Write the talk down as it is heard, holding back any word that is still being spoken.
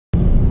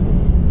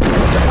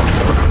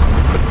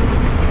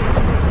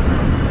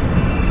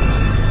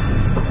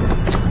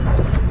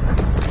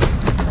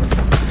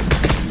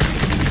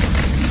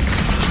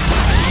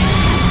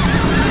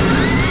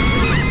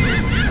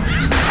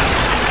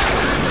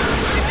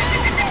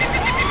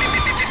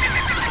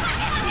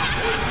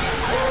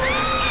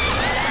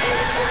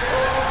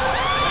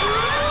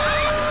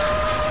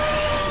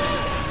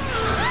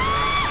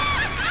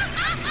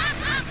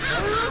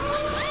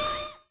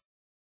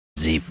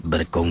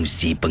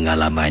berkongsi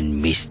pengalaman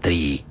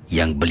misteri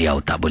yang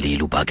beliau tak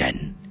boleh lupakan.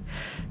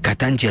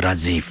 Kata Encik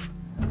Razif,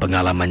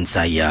 pengalaman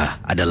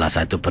saya adalah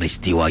satu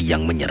peristiwa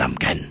yang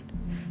menyeramkan.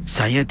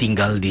 Saya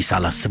tinggal di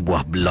salah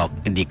sebuah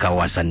blok di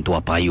kawasan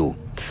Tua Payoh.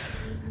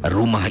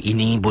 Rumah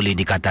ini boleh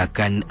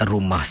dikatakan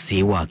rumah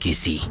sewa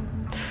KC.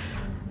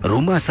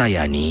 Rumah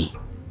saya ni,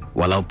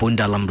 walaupun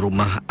dalam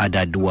rumah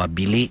ada 2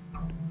 bilik,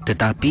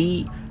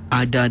 tetapi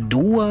ada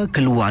 2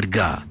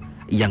 keluarga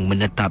yang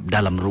menetap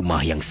dalam rumah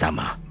yang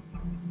sama.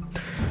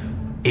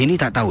 Ini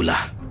tak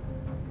tahulah.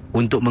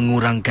 Untuk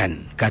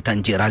mengurangkan, kata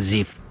Encik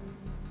Razif,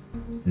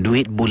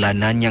 duit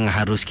bulanan yang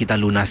harus kita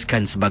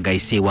lunaskan sebagai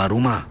sewa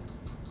rumah.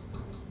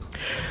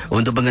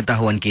 Untuk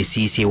pengetahuan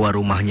KC, sewa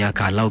rumahnya,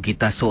 kalau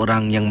kita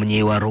seorang yang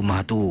menyewa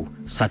rumah tu,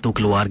 satu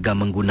keluarga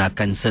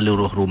menggunakan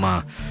seluruh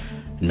rumah,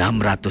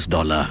 $600.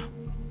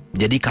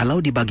 Jadi kalau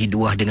dibagi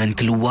 2 dengan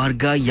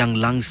keluarga yang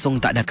langsung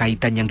tak ada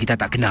kaitan, yang kita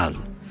tak kenal,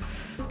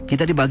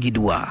 kita dibagi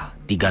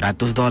 2,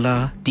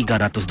 $300,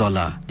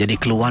 $300. Jadi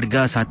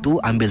keluarga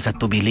satu ambil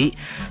satu bilik,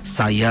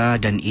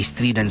 saya dan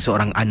isteri dan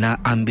seorang anak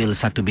ambil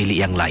satu bilik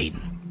yang lain.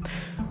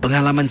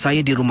 Pengalaman saya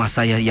di rumah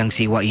saya yang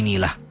sewa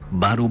inilah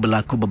baru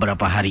berlaku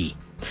beberapa hari.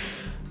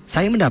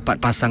 Saya mendapat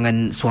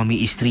pasangan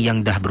suami isteri yang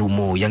dah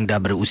berumur, yang dah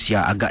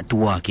berusia agak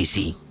tua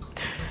KC.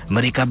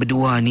 Mereka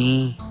berdua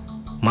ni,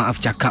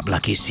 maaf cakaplah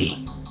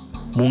KC,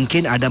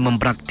 mungkin ada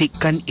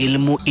mempraktikkan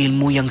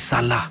ilmu-ilmu yang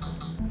salah.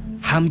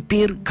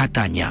 Hampir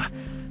katanya,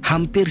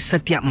 hampir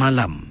setiap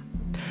malam.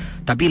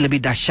 Tapi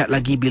lebih dahsyat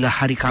lagi bila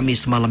hari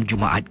Khamis malam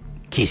Jumaat,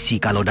 KC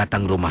kalau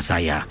datang rumah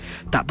saya,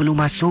 tak perlu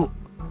masuk.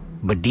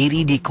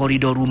 Berdiri di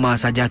koridor rumah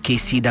saja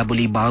KC dah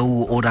boleh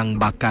bau orang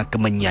bakar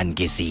kemenyan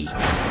KC.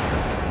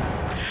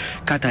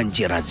 Kata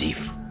Encik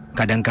Razif,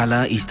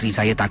 kadangkala isteri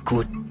saya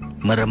takut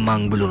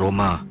meremang bulu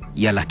roma.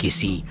 Ialah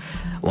KC,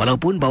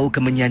 walaupun bau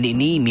kemenyan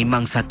ini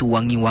memang satu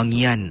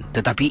wangi-wangian,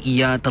 tetapi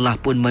ia telah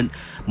pun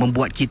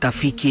membuat kita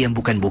fikir yang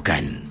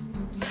bukan-bukan.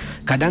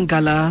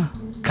 Kadangkala,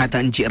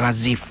 kata Encik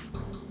Razif,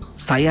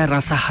 saya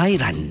rasa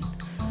hairan.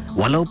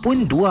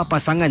 Walaupun 2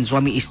 pasangan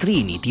suami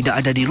isteri ini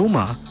tidak ada di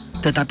rumah,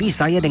 tetapi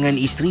saya dengan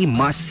isteri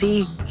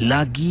masih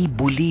lagi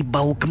boleh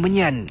bau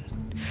kemenyan.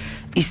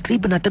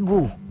 Isteri pernah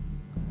tegur.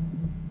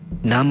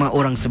 Nama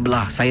orang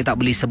sebelah, saya tak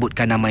boleh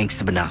sebutkan nama yang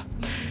sebenar.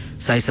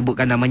 Saya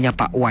sebutkan namanya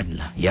Pak Wan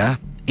lah, ya.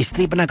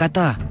 Isteri pernah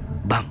kata,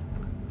 "Bang,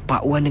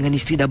 Pak Wan dengan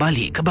isteri dah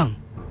balik ke bang?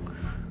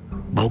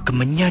 Bau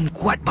kemenyan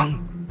kuat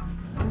bang."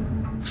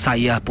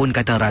 Saya pun,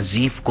 kata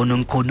Razif,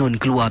 konon-konon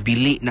keluar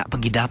bilik nak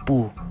pergi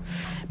dapur.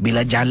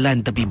 Bila jalan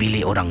tepi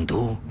bilik orang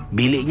tu,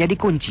 biliknya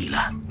dikunci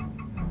lah,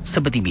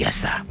 seperti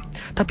biasa.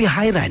 Tapi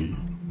hairan,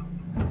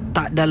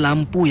 tak ada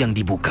lampu yang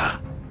dibuka.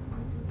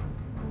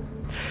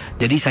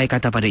 Jadi saya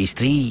kata pada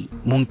isteri,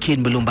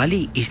 mungkin belum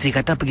balik. Isteri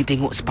kata, pergi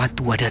tengok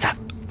sepatu ada tak.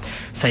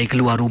 Saya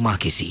keluar rumah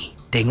KC,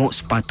 tengok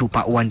sepatu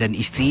Pak Wan dan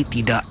isteri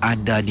tidak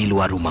ada di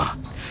luar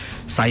rumah.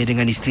 Saya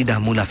dengan isteri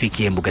dah mula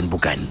fikir yang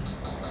bukan-bukan.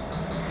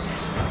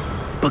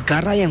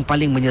 Perkara yang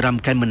paling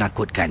menyeramkan,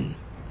 menakutkan,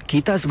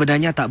 kita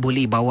sebenarnya tak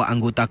boleh bawa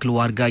anggota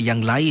keluarga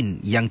yang lain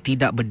yang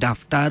tidak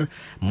berdaftar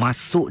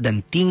masuk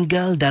dan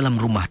tinggal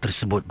dalam rumah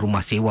tersebut,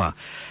 rumah sewa,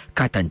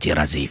 kata Encik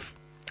Razif.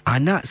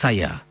 Anak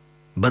saya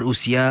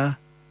berusia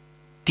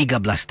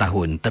 13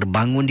 tahun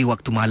terbangun di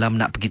waktu malam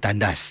nak pergi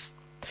tandas.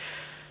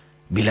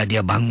 Bila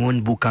dia bangun,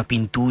 buka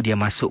pintu, dia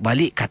masuk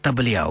balik, kata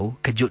beliau,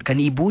 kejutkan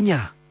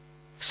ibunya,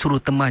 suruh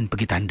teman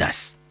pergi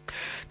tandas.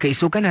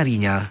 Keesokan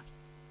harinya,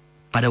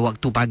 pada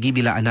waktu pagi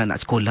bila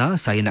anak-anak sekolah,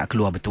 saya nak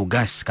keluar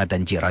bertugas,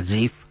 kata Encik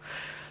Razif.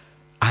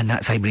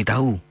 Anak saya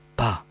beritahu,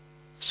 "Pak,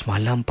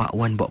 semalam Pak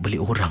Wan bawa beli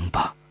orang,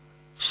 Pak.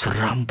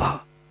 Seram,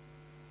 Pak."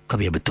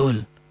 Kau biar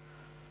betul.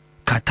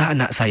 Kata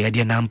anak saya,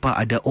 dia nampak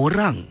ada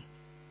orang.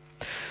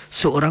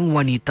 Seorang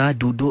wanita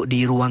duduk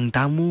di ruang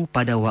tamu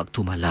pada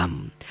waktu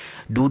malam.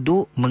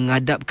 Duduk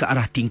menghadap ke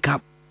arah tingkap.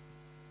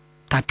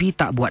 Tapi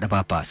tak buat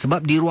apa-apa.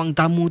 Sebab di ruang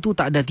tamu tu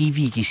tak ada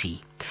TV KC.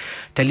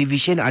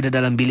 Televisyen ada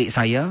dalam bilik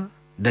saya.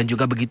 Dan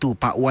juga begitu,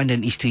 Pak Wan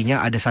dan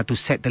isterinya ada satu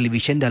set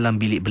televisyen dalam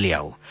bilik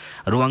beliau.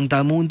 Ruang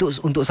tamu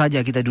untuk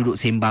saja kita duduk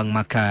sembang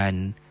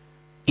makan.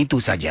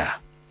 Itu saja.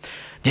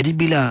 Jadi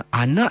bila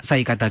anak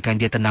saya katakan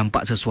dia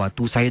ternampak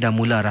sesuatu, saya dah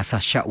mula rasa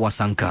syak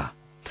wasangka.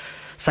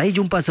 Saya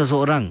jumpa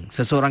seseorang.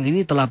 Seseorang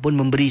ini telah pun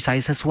memberi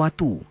saya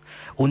sesuatu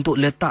untuk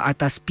letak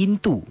atas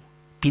pintu.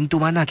 Pintu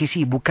mana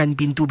KC? Bukan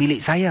pintu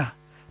bilik saya.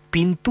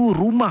 Pintu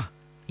rumah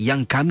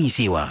yang kami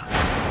sewa.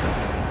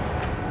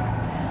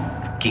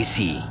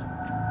 KC,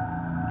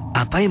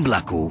 apa yang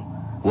berlaku?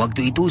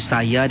 Waktu itu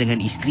saya dengan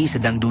isteri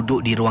sedang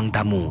duduk di ruang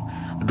tamu.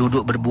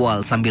 Duduk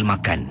berbual sambil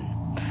makan.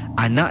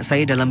 Anak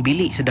saya dalam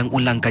bilik sedang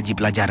ulang kaji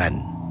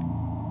pelajaran.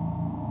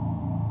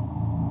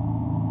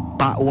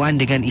 Pak Wan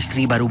dengan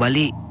isteri baru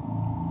balik.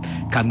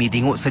 Kami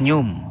tengok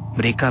senyum.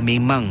 Mereka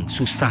memang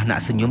susah nak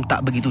senyum,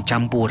 tak begitu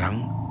campur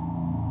orang.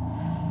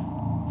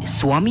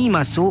 Suami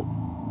masuk,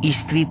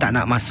 isteri tak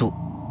nak masuk.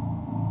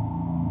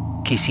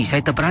 KC, saya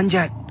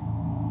terperanjat.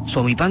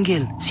 Suami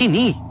panggil,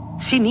 "Sini,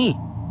 sini."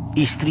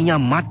 Isterinya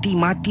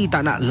mati-mati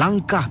tak nak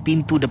langkah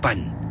pintu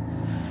depan.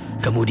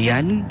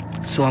 Kemudian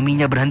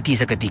suaminya berhenti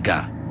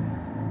seketika.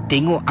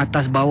 Tengok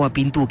atas bawah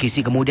pintu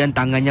KC, kemudian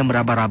tangannya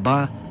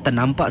meraba-raba,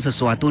 ternampak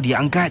sesuatu dia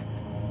angkat.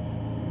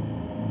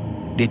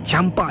 Dia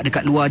campak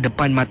dekat luar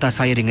depan mata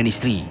saya dengan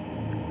isteri.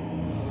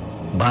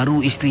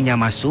 Baru isterinya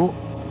masuk,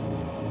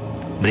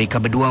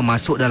 mereka berdua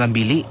masuk dalam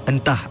bilik,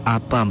 entah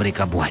apa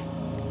mereka buat.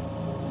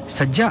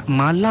 Sejak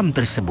malam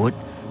tersebut,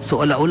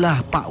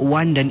 seolah-olah Pak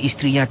Wan dan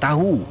isterinya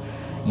tahu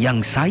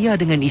yang saya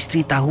dengan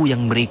isteri tahu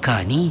yang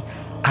mereka ni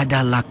ada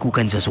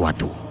lakukan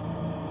sesuatu.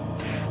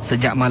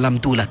 Sejak malam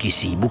itulah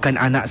KC, bukan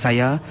anak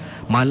saya,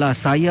 malah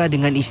saya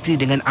dengan isteri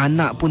dengan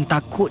anak pun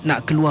takut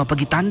nak keluar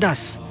pergi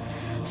tandas.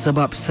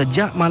 Sebab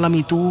sejak malam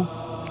itu,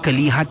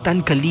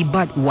 kelihatan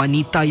kelibat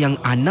wanita yang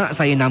anak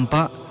saya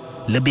nampak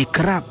lebih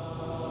kerap.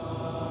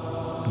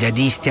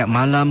 Jadi setiap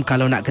malam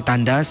kalau nak ke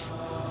tandas,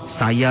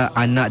 saya,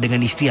 anak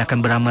dengan isteri akan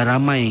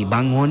beramai-ramai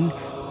bangun,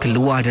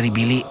 keluar dari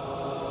bilik.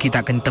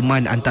 Kita akan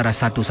teman antara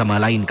satu sama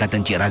lain,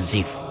 kata Encik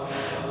Razif.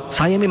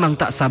 Saya memang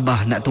tak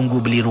sabar nak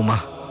tunggu beli rumah.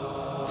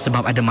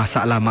 Sebab ada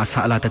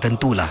masalah-masalah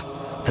tertentulah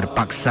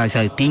terpaksa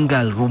saya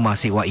tinggal rumah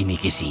sewa ini,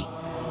 KC.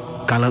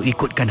 Kalau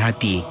ikutkan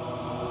hati,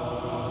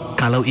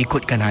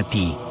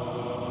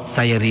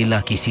 saya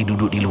rela KC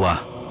duduk di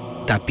luar.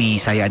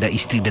 Tapi saya ada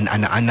isteri dan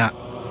anak-anak.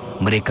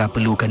 Mereka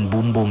perlukan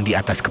bumbung di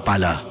atas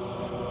kepala.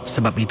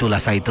 Sebab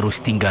itulah saya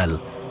terus tinggal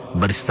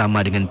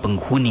bersama dengan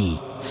penghuni,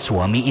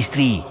 suami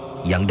isteri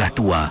yang dah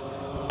tua,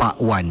 Pak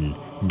Wan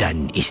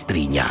dan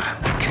isterinya.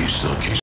 Kisah.